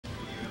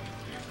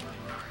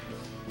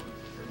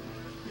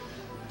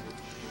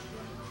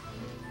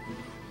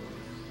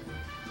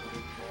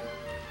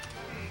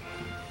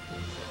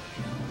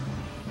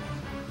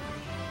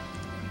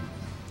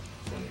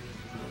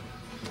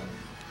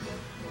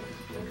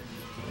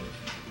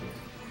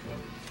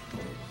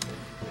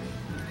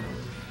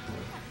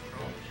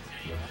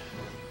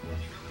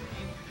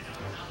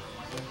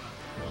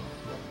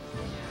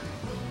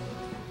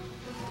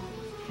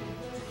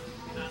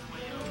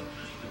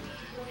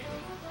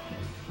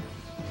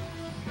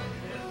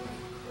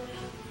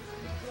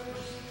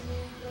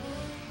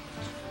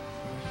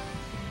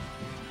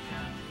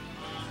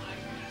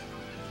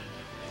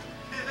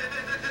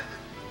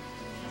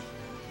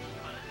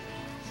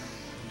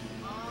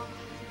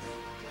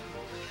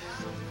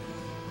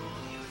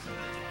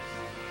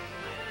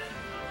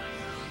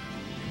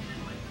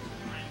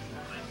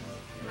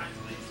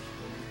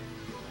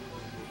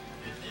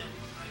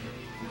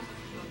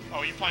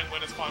are you playing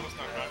winners finals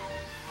now, right?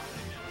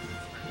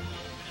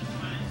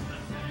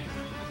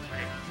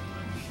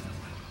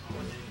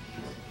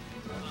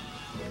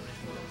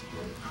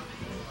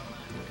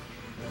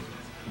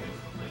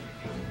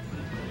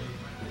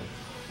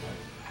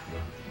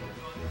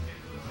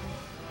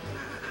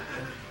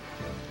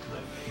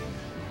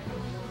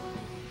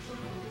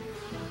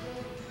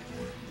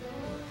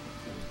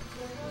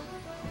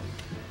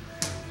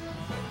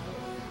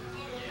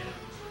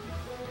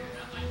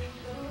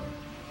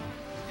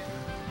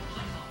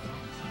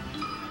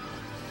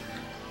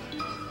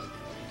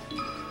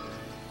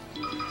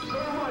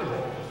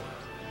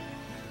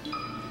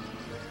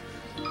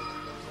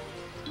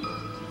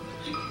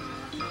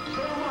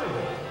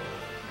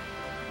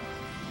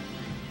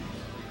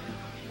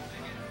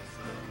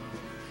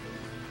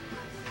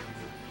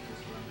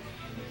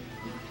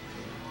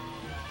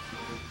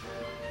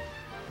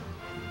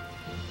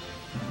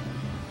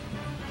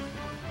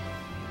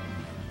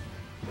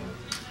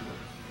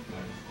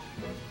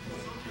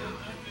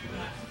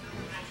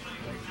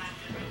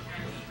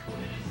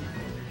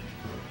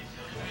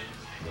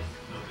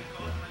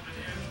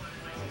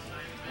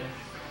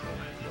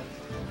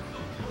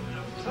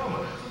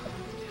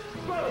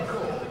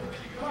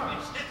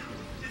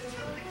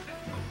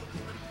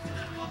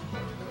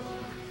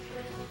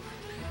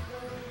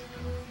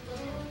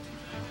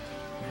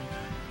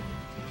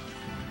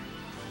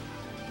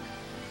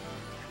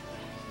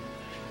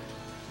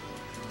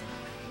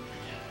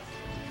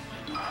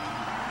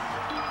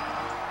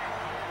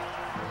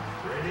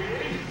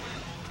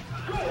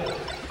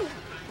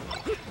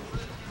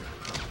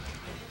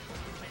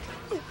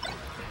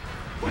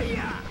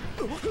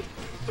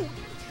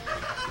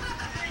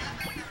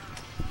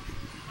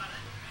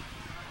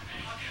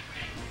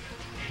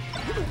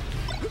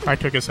 I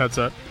took his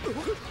headset.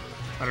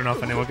 I don't know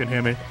if anyone can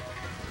hear me.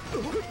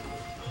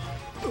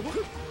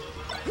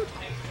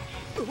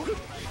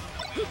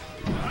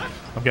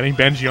 I'm getting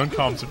Benji on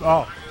comms.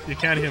 Oh, you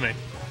can't hear me.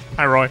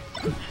 Hi, Roy.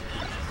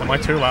 Am I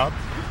too loud?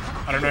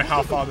 I don't know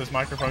how far this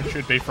microphone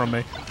should be from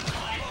me.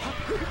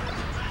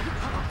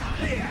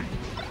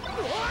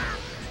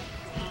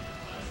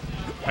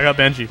 I got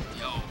Benji.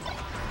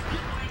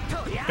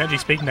 Benji,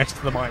 speak next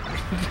to the mic.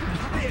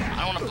 I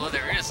don't want to blow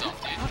their ears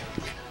off, dude.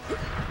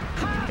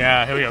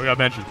 Yeah, here we go. We got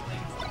Benji.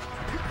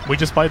 We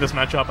just played this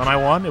matchup and I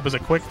won. It was a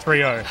quick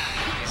 3-0.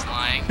 He's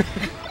lying.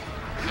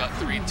 We got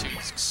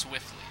 3-2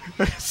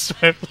 swiftly.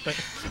 Swiftly.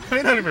 I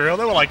mean, don't get me real.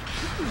 They were like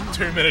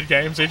 2-minute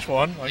games each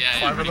one. Like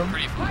yeah, 5 of them.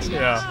 Pretty fast.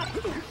 Yeah.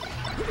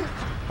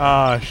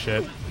 Ah,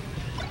 shit.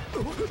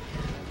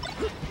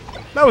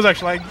 That was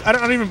actually like, I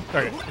don't even.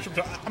 Okay,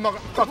 I'm not.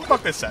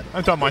 Fuck this set.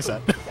 I'm talking my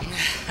set.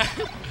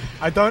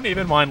 I don't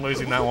even mind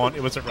losing that one.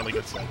 It was a really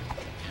good set.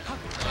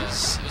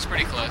 It was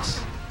pretty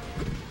close.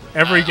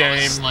 Every game.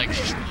 I was like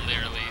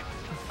literally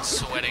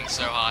sweating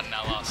so hard in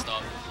that last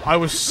stop. I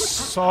was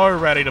so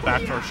ready to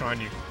back throw shine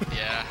you.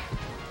 Yeah.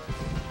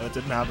 But it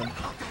didn't happen.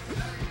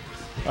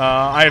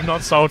 I have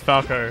not sold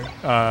Falco,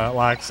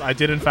 Lax. I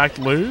did in fact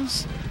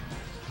lose,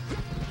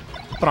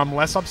 but I'm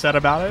less upset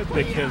about it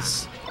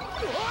because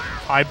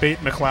I beat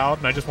McLeod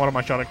and I just wanted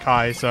my shot at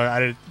Kai, so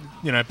I did.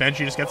 You know,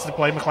 Benji just gets to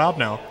play McLeod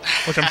now,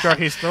 which I'm sure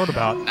he's thrilled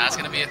about. That's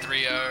gonna be a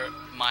 3-0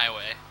 my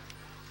way.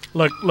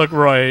 Look,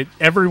 Roy.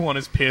 Everyone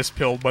is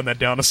pierce-pilled when they're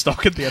down a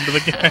stock at the end of the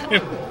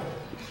game.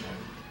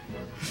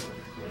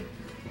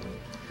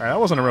 Alright, that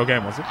wasn't a real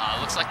game, was it?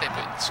 Looks like they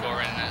put the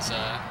score in as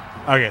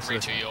okay,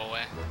 3-2 your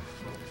way.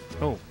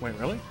 Oh, wait,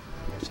 really?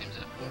 Seems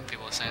that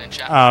people are saying in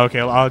chat. Oh,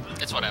 okay. Well,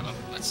 it's whatever.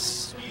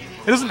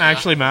 It doesn't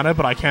actually matter,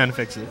 but I can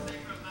fix it.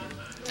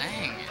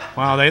 Dang.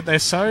 Wow, they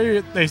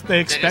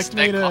expect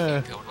me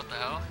to. What the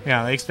hell?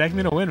 Yeah, they expect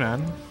me to win,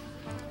 man.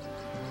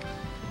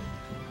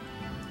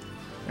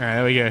 Alright,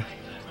 there we go.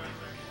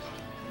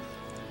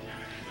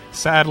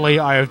 Sadly,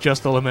 I have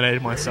just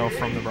eliminated myself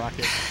from the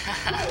bracket.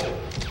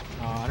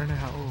 I don't know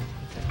how. Oh,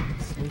 okay.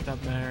 Let's leave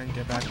that there and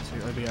get back to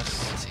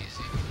OBS. That's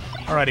easy.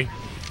 Alrighty.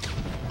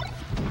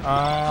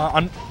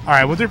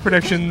 Alright, we'll do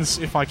predictions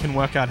if I can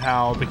work out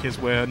how, because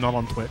we're not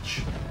on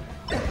Twitch.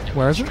 Yeah,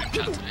 where is it?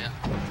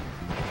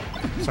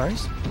 Sorry?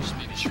 Just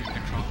maybe stream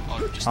control.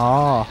 Or just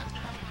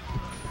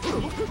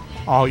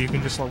Oh, you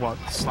can just like what?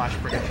 Slash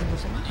predictions or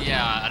something?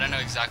 Yeah, I don't know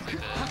exactly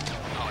the.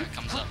 Oh, it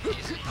comes up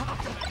easy.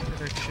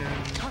 Prediction.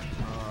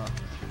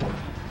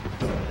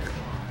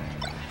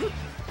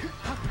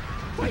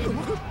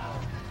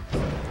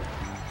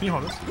 Can you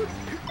hold this?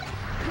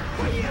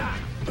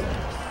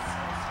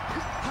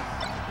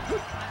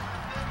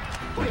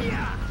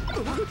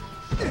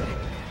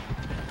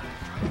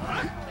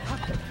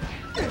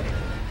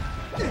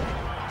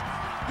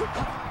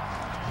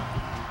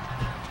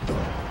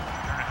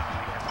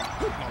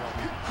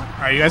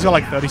 Alright, you guys got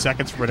like 30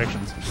 seconds for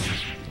predictions.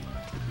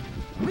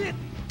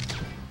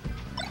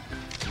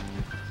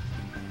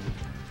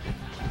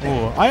 Ooh,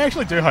 I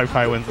actually do hope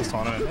Kai wins this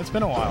tournament. It's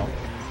been a while.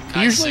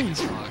 He usually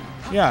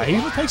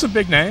takes a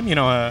big name, you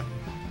know,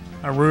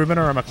 a Ruben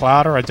or a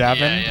McLeod or a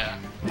Davin. Yeah.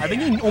 I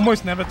think he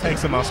almost never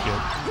takes a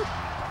Muscat.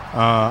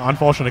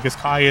 Unfortunately, because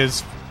Kai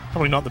is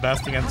Probably not the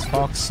best against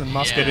Fox, and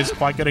Muscat is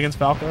quite good against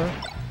Falco.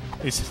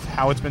 Is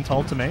how it's been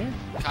told to me.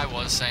 Kai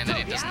was saying that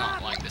he does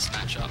not like this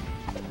matchup.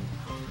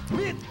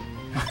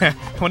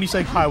 When you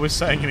say Kai was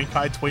saying, I mean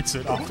Kai tweets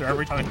it after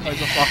every time he plays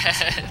a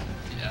Fox.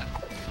 Yeah.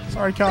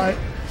 Sorry, Kai.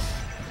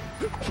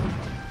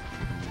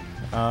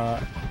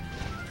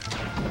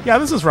 Yeah,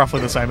 this is roughly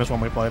the same as when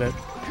we played it.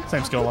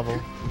 Same skill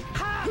level.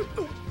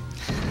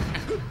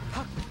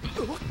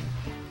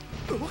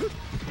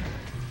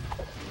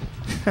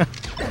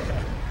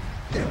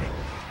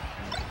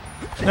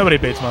 Nobody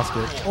beats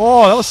Muscat.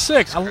 Oh, that was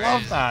sick! I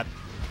love that.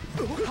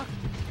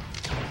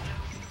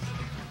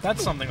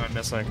 That's something I'm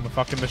missing.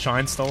 The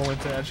shine stole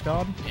into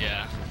edgeguard.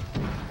 Yeah.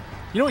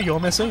 You know what you're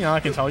missing? I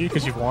can tell you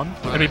because you've won.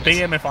 It'd be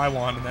BM if I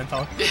won, and then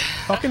tell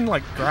fucking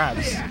like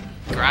grabs.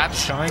 Grabs?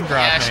 Shine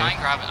grab. Yeah, me. shine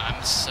grab.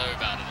 I'm so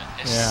bad at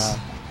it. It's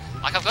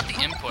like I've got the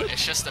input.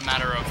 It's just a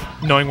matter of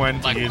knowing when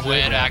to like use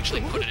where it. to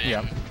actually put it in.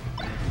 Yeah.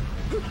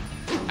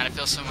 And it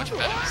feels so much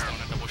better just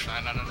throwing a double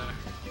shine. I don't know.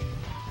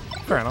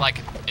 Fair enough. Like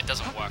it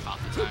doesn't work half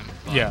the time.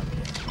 But yeah.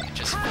 It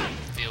just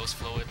feels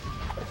fluid.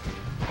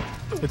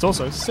 It's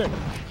also sick.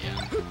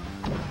 Yeah.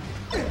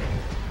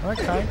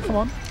 Okay, come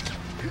on.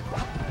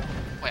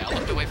 Wait, I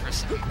looked away for a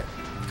second.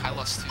 Kai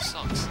lost 2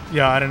 socks.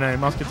 Yeah, I don't know.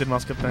 Muscat did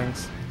Muscat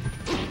things.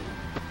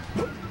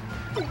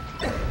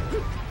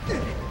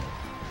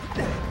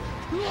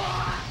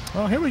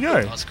 Oh, here we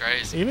go. That's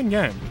crazy. Even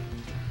game.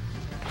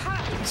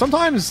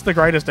 Sometimes the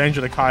greatest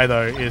danger to Kai,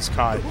 though, is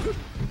Kai.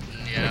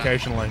 Yeah.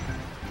 Occasionally.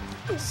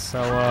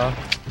 So,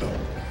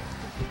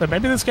 but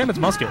maybe this game it's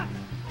Muscat.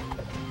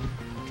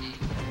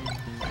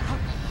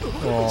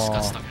 Just got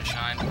Oh. stuck in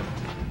shine.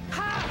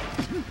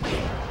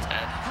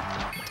 Dead.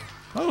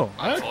 Oh.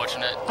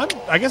 Unfortunate.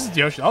 I guess it's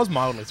Yoshi. I was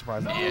mildly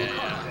surprised.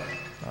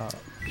 Yeah.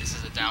 This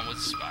is a downward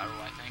spiral,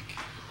 I think.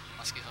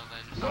 Muscat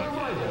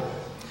Adelaide.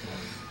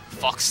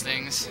 Fox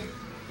things.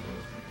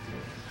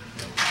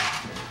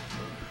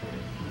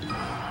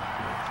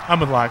 I'm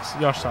with Lax.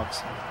 Yosh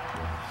sucks.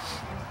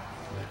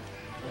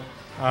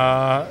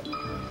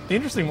 The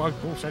interesting one.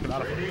 Oh, shake it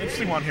out. The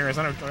interesting one here is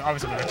I know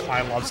obviously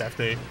Kai loves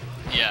FD.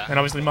 Yeah. And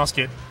obviously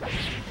Muscat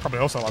probably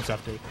also loves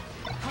FD.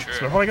 True.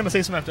 So we're probably going to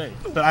see some FD.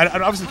 But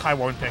obviously Kai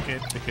won't pick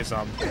it because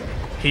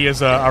he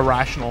is a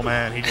rational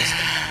man.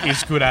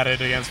 He's good at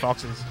it against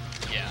foxes.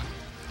 Yeah.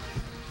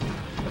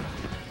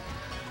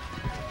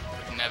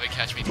 Never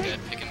catch me dead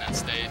picking that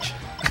stage.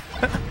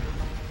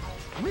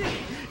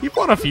 You've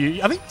won a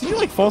few. I think did you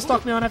like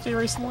 4-stock me on FD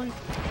recently?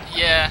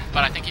 Yeah,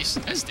 but I think you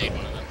SD'd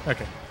one of them.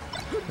 Okay.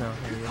 No,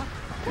 here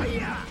we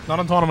go. Not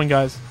on tournament,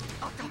 guys.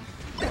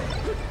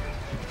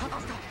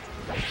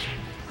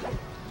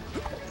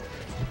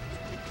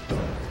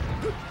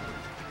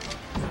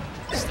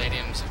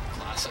 Stadium's a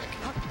classic.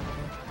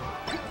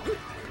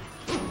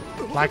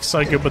 Black's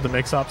so good with the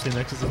mix-ups, he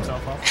mixes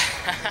himself up.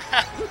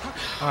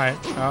 Alright,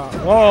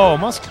 whoa,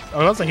 Musk.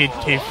 Oh, it looks like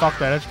he fucked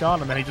that edge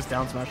guard and then he just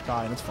down smashed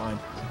Kai and it's fine.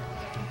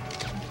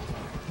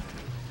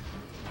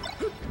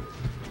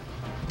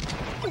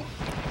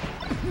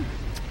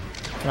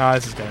 Ah,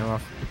 this is getting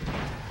rough.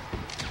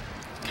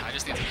 Kai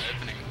just needs an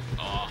opening.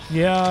 Oh.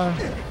 Yeah.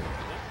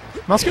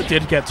 Muscat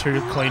did get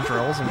 2 clean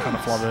drills and kind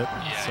of flub it.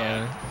 Yeah, so.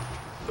 yeah.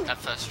 That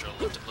first drill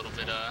looked a little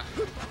bit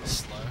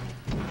slow.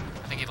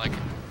 I think he like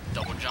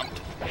double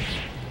jumped.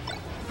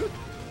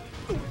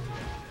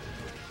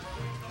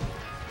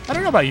 I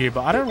don't know about you,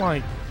 but I don't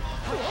like...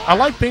 I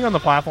like being on the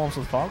platforms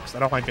with Fox. I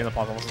don't like being on the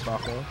platforms with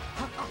Falco.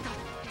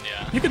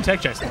 Yeah. You can tech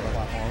chase on the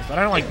platforms, but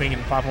I don't like being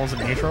in platforms in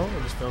neutral.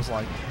 It just feels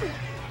like...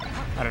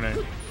 I don't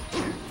know.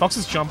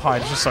 Fox's jump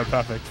height is just so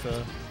perfect for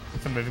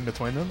moving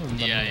between them. And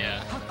Yeah,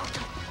 yeah.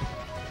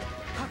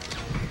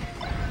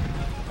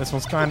 This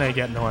one's kind of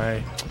getting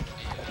away.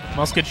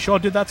 Muscat sure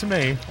did that to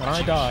me, and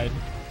I died.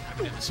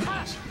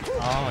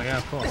 Oh, yeah,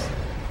 of course.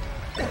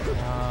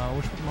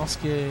 Which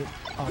Muscat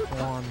up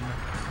 1?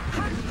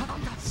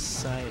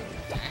 Save.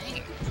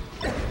 Dang.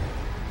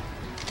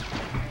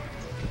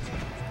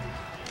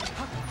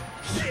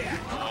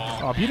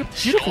 Oh,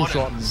 beautiful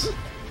shortens.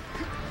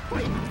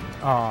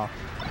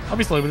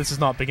 Obviously this is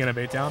not beginner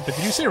beatdown, but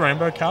did you see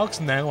Rainbow Calx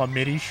nail a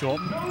midi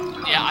shorten?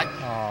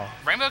 Yeah,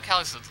 Rainbow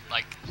Calix was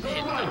like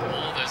hitting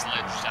all those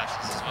ledge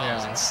dashes as well. It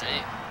was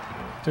insane.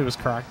 Dude was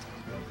cracked.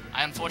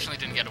 I unfortunately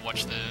didn't get to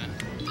watch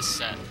the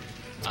set,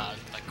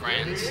 like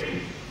grands.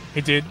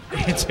 He did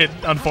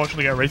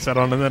unfortunately get reset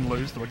on and then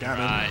lose to a Ganon.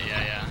 Right,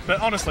 yeah. But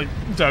honestly,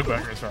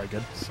 Dirkberger is very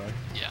good, so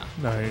Yeah.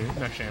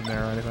 no shame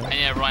there or anything. And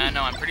yeah, Ryan,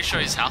 I'm pretty sure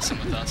he's housing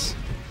with us.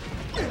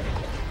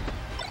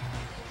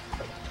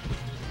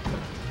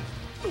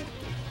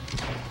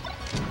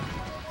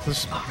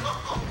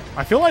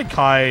 I feel like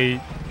Kai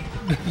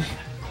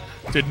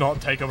did not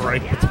take a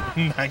break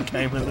between that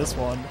game and this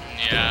one.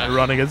 Yeah.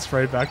 Running it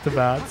straight back to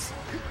bats.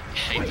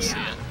 Hate to see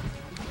it.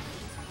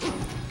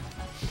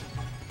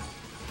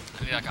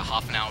 I need like a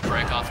half an hour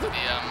break after the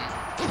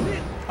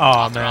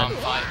Oh after man.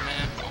 fight,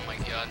 man. Oh my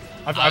god.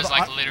 I I've was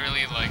like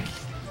literally like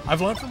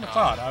I've learned from the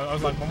card. I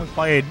was like when we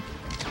played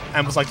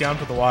and was like down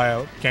to the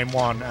wire game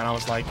 1 and I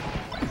was like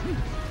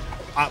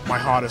my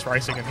heart is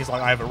racing, and he's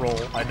like, I have a rule.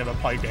 I never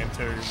play game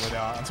 2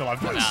 without until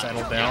I've like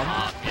settled down.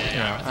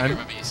 Yeah, I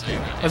remember you saying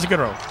that. That's a good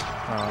rule.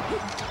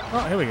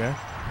 Oh, here we go.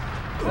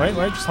 Wait,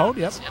 just hold.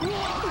 Yep.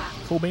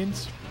 Cool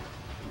beans.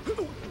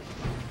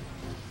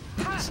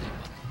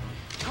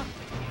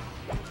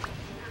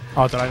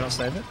 Oh, did I not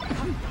save it?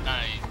 No,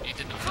 you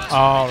did the first one.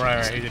 Oh,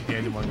 right, he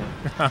did one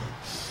more.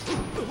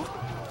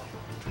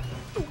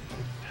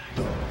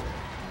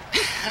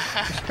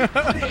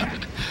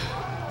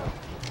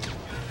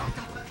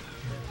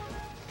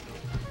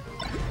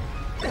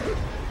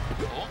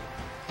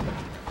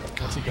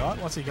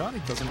 What's he got? He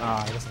doesn't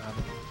have it.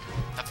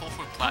 That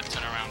 4-foot plat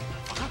turnaround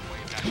fucking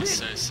wave dash is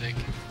so sick.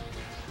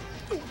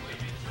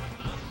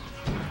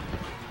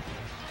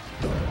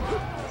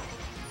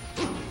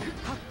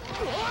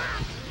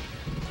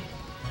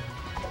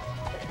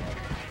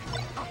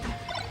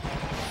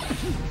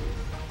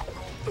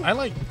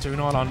 I do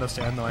not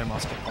understand the way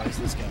Muscat plays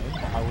this game,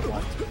 but I would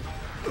like to.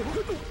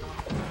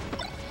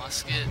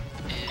 Muscat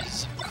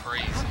is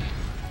crazy.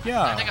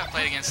 Yeah. I don't think I've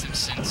played against him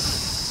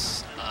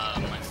since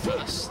my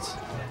first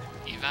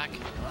evac.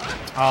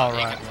 Oh,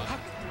 right.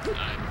 I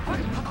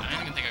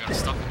don't even think I got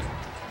stuck with him.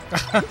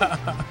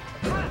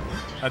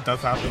 That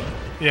does happen.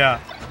 Yeah.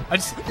 I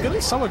just feel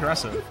he's so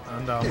aggressive,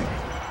 and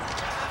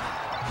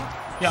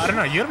yeah, I don't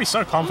know. You gotta be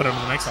so confident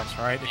in the mix-ups,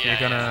 right? If you're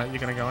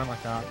gonna go in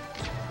like that.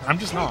 I'm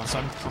just not.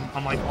 So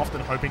I'm like often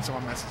hoping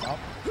someone messes up.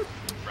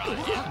 Right.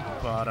 Yeah.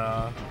 But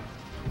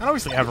and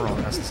obviously everyone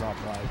messes up,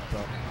 right?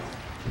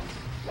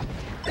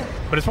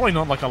 But it's probably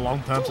not like a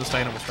long-term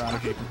sustainable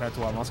strategy compared to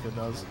what Muscat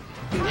does.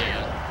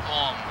 Yeah.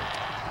 Oh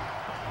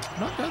man.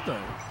 Not good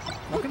though.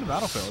 Walk into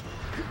Battlefield.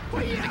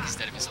 What do you think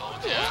instead of his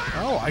old? Yeah.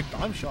 Oh,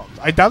 I'm shocked.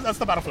 I doubt that's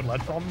the Battlefield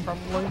ledge problem,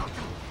 probably.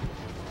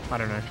 I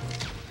don't know.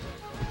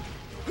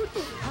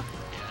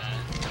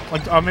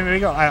 Like, maybe he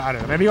got, I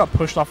don't know, maybe he got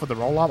pushed off with the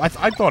roll-up.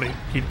 I thought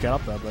he'd get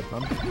up there, but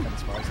I'm kind of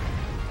surprised.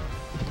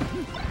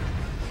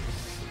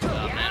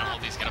 Oh man, all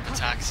these get-up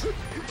attacks.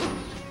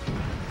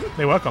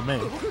 They work on me.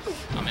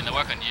 I mean, they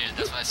work on you,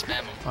 that's why I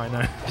spam them. I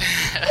know.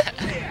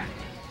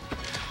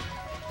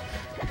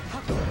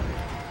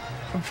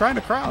 I'm trying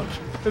to crouch.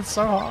 It's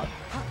so hard.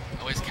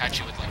 I always catch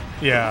you with, like,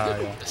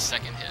 the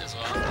second hit as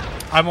well.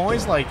 I'm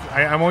always, like,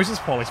 I'm always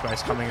just poorly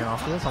spaced coming in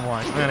afterwards. I'm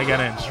like, I'm going to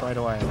get in straight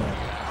away. And then,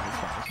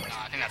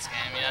 I think that's game,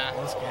 yeah.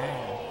 That's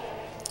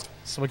game.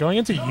 So we're going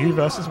into you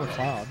versus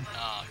McLeod.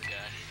 Oh, okay,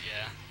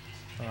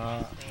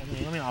 yeah.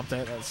 Let me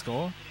update that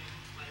score.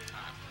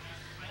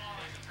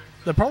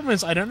 The problem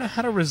is I don't know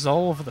how to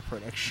resolve the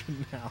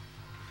prediction now.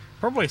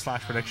 Probably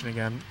 /prediction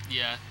again.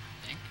 Yeah.